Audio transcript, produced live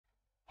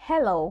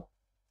Hello,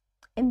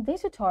 in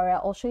this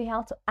tutorial I'll show you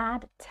how to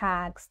add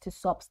tags to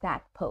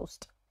Substack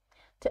Post.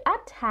 To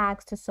add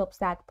tags to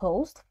Substack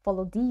Post,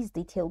 follow these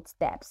detailed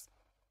steps.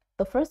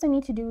 The first thing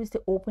you need to do is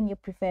to open your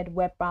preferred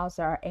web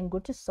browser and go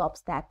to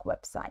Substack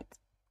website.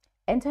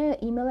 Enter your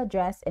email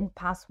address and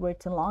password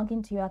to log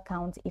into your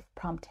account if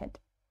prompted.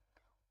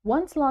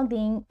 Once logged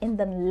in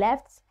the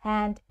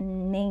left-hand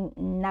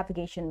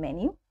navigation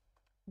menu,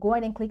 go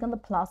ahead and click on the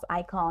plus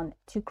icon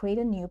to create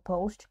a new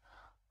post,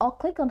 or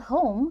click on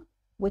Home,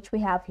 which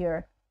we have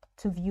here,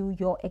 to view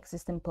your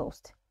existing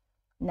post.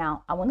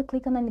 Now, I want to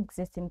click on an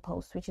existing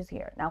post, which is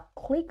here. Now,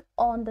 click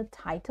on the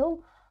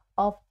title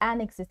of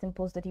an existing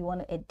post that you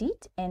want to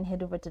edit and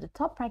head over to the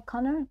top right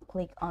corner,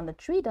 click on the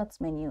three dots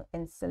menu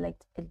and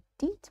select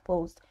Edit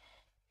Post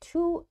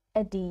to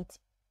edit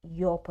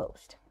your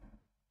post.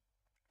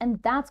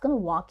 And that's going to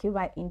walk you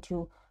right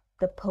into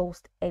the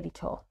post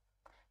editor.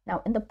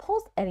 Now, in the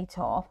post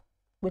editor,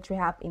 which we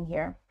have in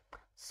here,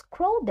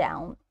 scroll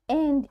down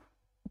and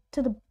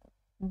to the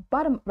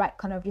bottom right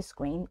corner of your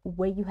screen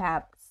where you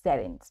have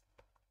settings.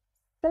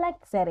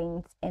 Select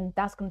settings, and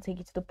that's going to take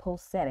you to the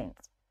post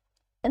settings.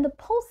 In the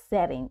post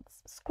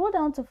settings, scroll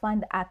down to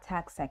find the add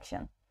tag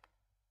section.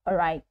 All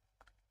right,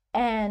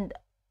 and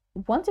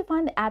once you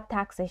find the add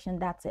tag section,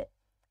 that's it.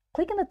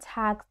 Click on the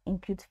tags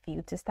input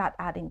field to start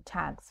adding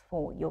tags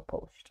for your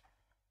post.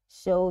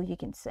 So you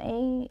can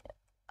say,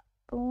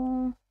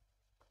 boom.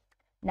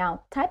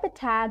 Now type a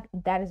tag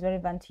that is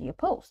relevant to your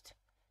post.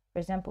 For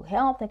example,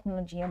 health,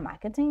 technology, or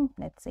marketing.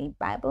 Let's say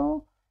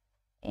Bible,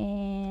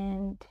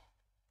 and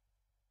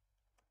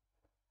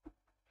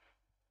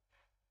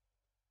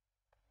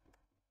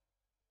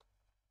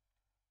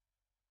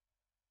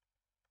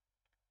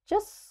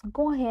just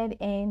go ahead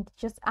and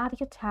just add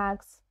your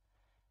tags.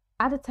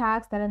 Add the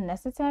tags that are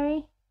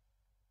necessary,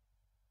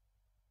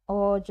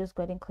 or just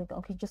go ahead and click.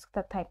 Okay, just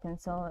start typing.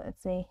 So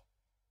let's say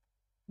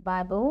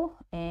Bible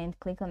and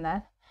click on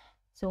that.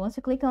 So once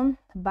you click on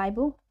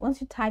Bible,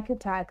 once you type your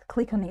tag,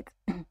 click on it.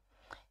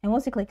 And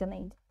once you click on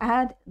it,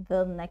 add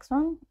the next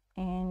one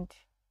and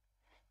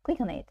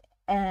click on it,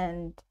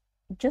 and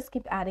just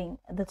keep adding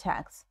the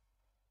tags.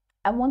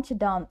 And once you're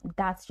done,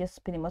 that's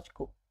just pretty much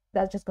cool.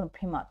 That's just going to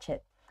pretty much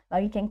it. Now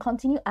you can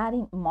continue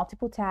adding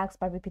multiple tags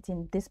by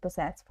repeating this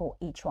process for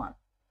each one.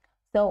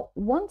 So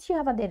once you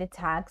have added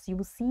tags, you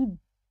will see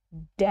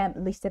them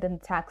listed in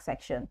the tag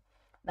section.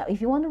 Now,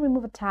 if you want to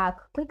remove a tag,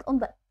 click on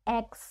the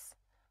X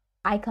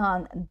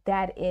icon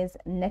that is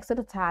next to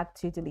the tag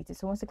to delete it.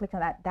 So once you click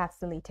on that, that's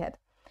deleted.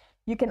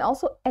 You can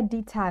also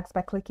edit tags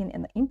by clicking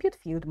in the input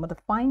field,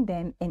 modifying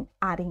them and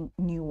adding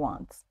new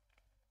ones.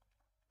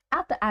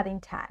 After adding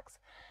tags,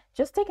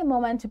 just take a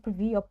moment to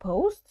preview your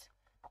post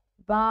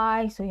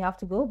so you have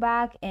to go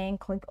back and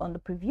click on the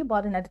preview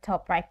button at the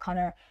top right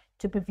corner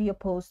to preview your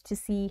post to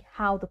see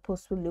how the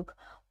post will look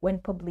when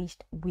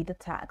published with the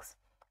tags.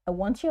 And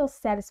once you're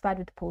satisfied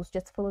with the post,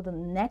 just follow the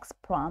next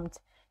prompt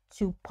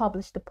to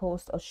publish the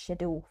post or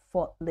schedule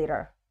for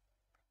later.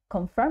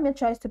 Confirm your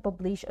choice to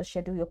publish or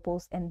schedule your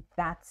post, and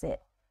that's it.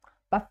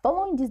 By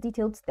following these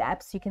detailed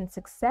steps, you can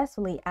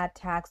successfully add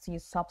tags to your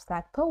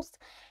Substack post,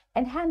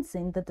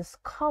 enhancing the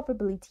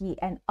discoverability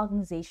and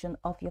organization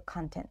of your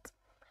content.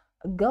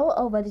 Go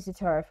over this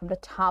tutorial from the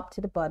top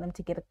to the bottom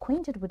to get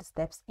acquainted with the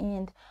steps,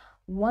 and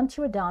once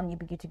you're done, you'll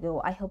be good to go.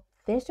 I hope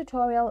this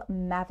tutorial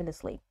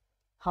marvelously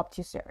helped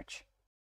you search.